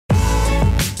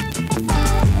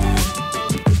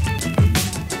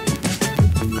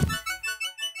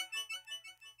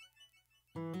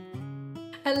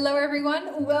Hello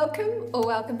everyone, welcome or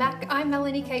welcome back. I'm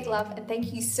Melanie Kate Love and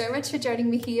thank you so much for joining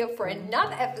me here for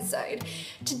another episode.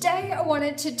 Today I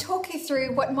wanted to talk you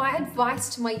through what my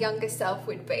advice to my younger self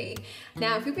would be.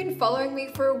 Now if you've been following me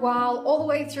for a while, all the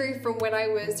way through from when I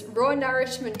was raw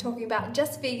nourishment talking about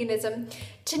just veganism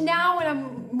to now when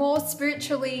I'm more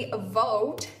spiritually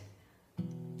evolved,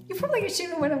 you're probably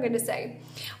assuming what I'm going to say.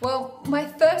 Well, my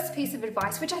first piece of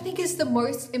advice, which I think is the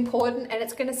most important and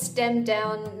it's going to stem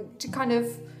down to kind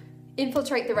of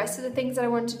infiltrate the rest of the things that I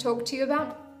wanted to talk to you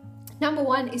about. Number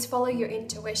one is follow your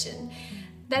intuition.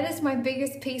 That is my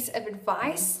biggest piece of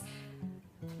advice.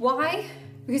 Why?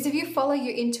 Because if you follow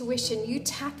your intuition, you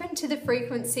tap into the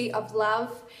frequency of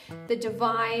love, the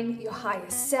divine, your higher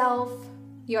self,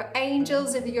 your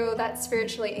angels if you're that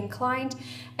spiritually inclined,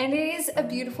 and it is a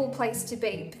beautiful place to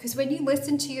be because when you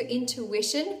listen to your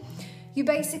intuition, you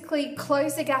basically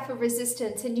close the gap of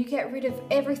resistance and you get rid of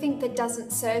everything that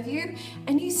doesn't serve you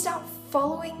and you start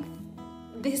following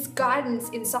this guidance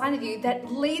inside of you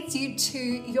that leads you to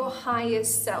your higher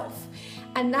self.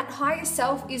 And that higher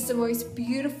self is the most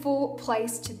beautiful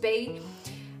place to be.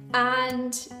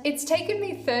 And it's taken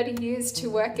me 30 years to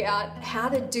work out how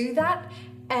to do that.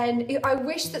 And I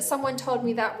wish that someone told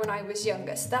me that when I was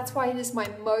younger. So that's why it is my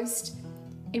most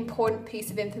important piece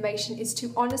of information is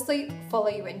to honestly follow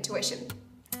your intuition.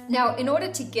 Now, in order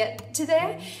to get to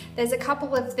there, there's a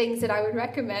couple of things that I would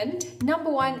recommend. Number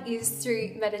one is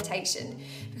through meditation.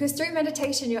 Because through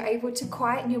meditation, you're able to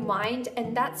quieten your mind.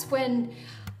 And that's when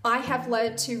I have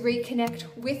learned to reconnect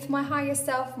with my higher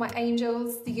self, my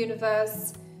angels, the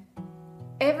universe,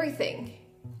 everything.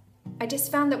 I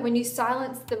just found that when you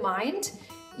silence the mind,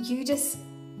 you just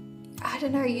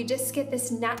get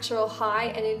this natural high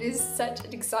and it is such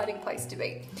an exciting place to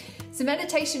be. So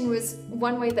meditation was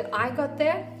one way that I got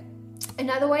there.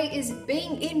 Another way is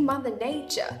being in Mother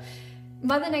Nature.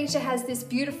 Mother Nature has this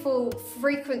beautiful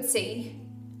frequency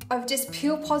of just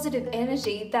pure positive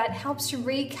energy that helps to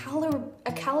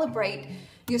recalibrate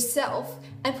yourself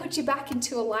and put you back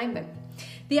into alignment.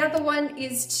 The other one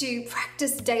is to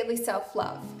practice daily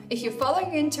self-love. If you follow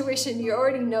your intuition, you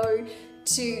already know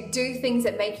to do things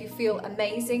that make you feel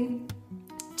amazing.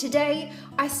 Today,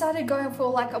 I started going for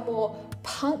like a more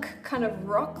punk kind of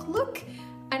rock look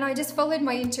and I just followed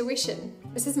my intuition.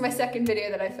 This is my second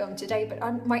video that I filmed today,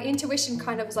 but my intuition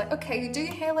kind of was like, okay, you do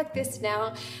your hair like this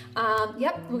now.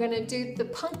 Yep, we're gonna do the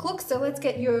punk look, so let's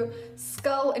get your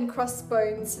skull and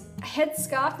crossbones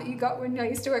headscarf that you got when I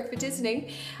used to work for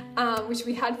Disney, which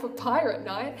we had for Pirate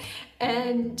Night.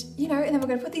 And, and then we're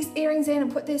gonna put these earrings in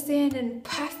and put this in and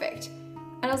perfect.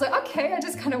 And I was like, okay, I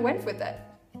just kind of went with it,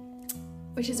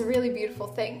 which is a really beautiful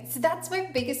thing. So that's my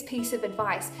biggest piece of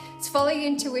advice. Is follow your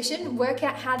intuition, work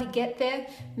out how to get there.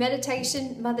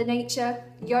 Meditation, Mother Nature,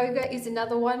 yoga is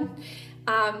another one.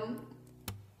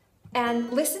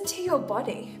 And listen to your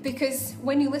body, because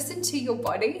when you listen to your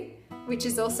body, which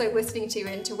is also listening to your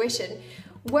intuition,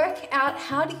 work out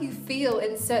how do you feel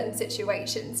in certain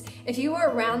situations. If you are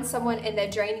around someone and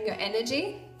they're draining your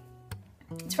energy,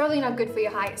 it's probably not good for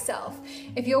your higher self.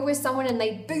 If you're with someone and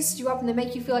they boost you up and they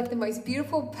make you feel like the most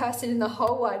beautiful person in the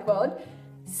whole wide world,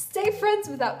 stay friends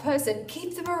with that person.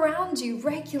 Keep them around you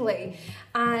regularly.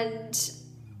 And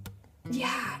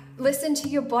yeah, listen to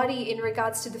your body in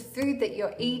regards to the food that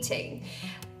you're eating.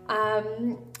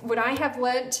 What I have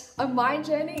learnt on my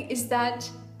journey is that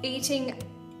eating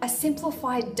a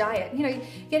simplified diet,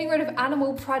 getting rid of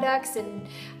animal products and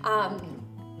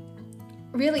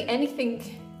really anything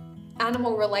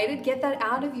animal related, get that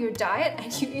out of your diet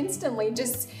and you instantly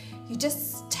just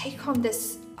take on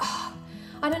this,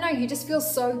 you just feel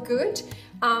so good.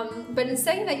 But in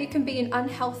saying that, you can be an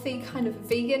unhealthy kind of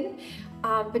vegan,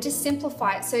 but just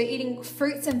simplify it. So eating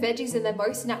fruits and veggies in their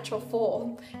most natural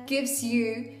form gives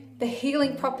you the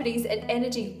healing properties and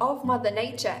energy of Mother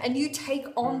Nature, and you take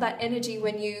on that energy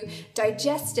when you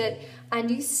digest it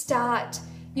and you start,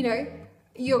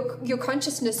 your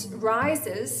consciousness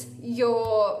rises,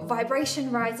 your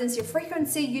vibration rises, your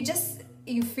frequency,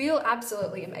 you feel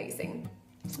absolutely amazing.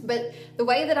 But the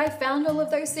way that I found all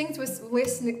of those things was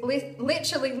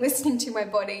literally listening to my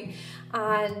body,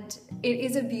 and it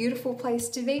is a beautiful place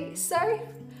to be. So,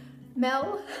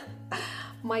 Mel,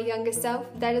 my younger self,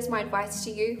 that is my advice to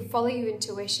you. Follow your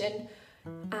intuition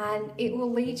and it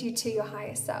will lead you to your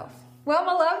higher self. Well,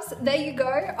 my loves, there you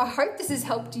go. I hope this has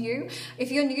helped you.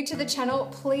 If you're new to the channel,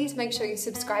 please make sure you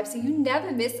subscribe so you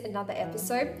never miss another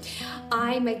episode.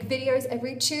 I make videos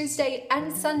every Tuesday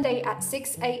and Sunday at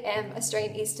 6 a.m.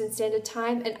 Australian Eastern Standard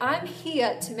Time, and I'm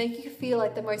here to make you feel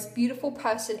like the most beautiful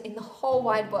person in the whole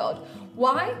wide world.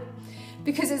 Why?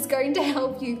 because it's going to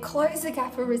help you close the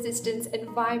gap of resistance and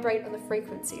vibrate on the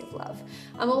frequency of love.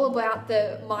 I'm all about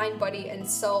the mind, body, and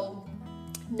soul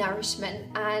nourishment,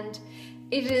 and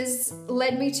it has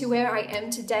led me to where I am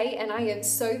today, and I am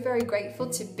so very grateful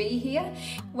to be here.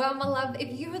 Well, my love,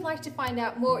 if you would like to find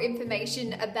out more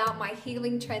information about my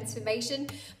healing transformation,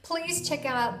 please check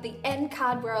out the end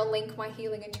card where I'll link my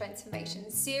healing and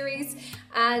transformation series,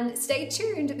 and stay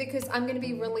tuned because I'm going to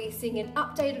be releasing an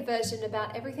updated version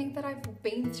about everything that I've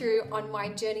been through on my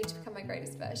journey to become my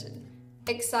greatest version.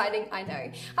 Exciting, I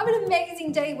know. Have an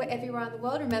amazing day wherever you are in the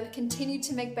world. Remember, continue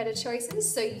to make better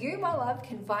choices so you, my love,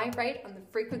 can vibrate on the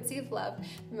frequency of love,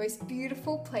 the most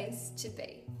beautiful place to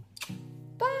be.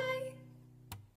 Bye.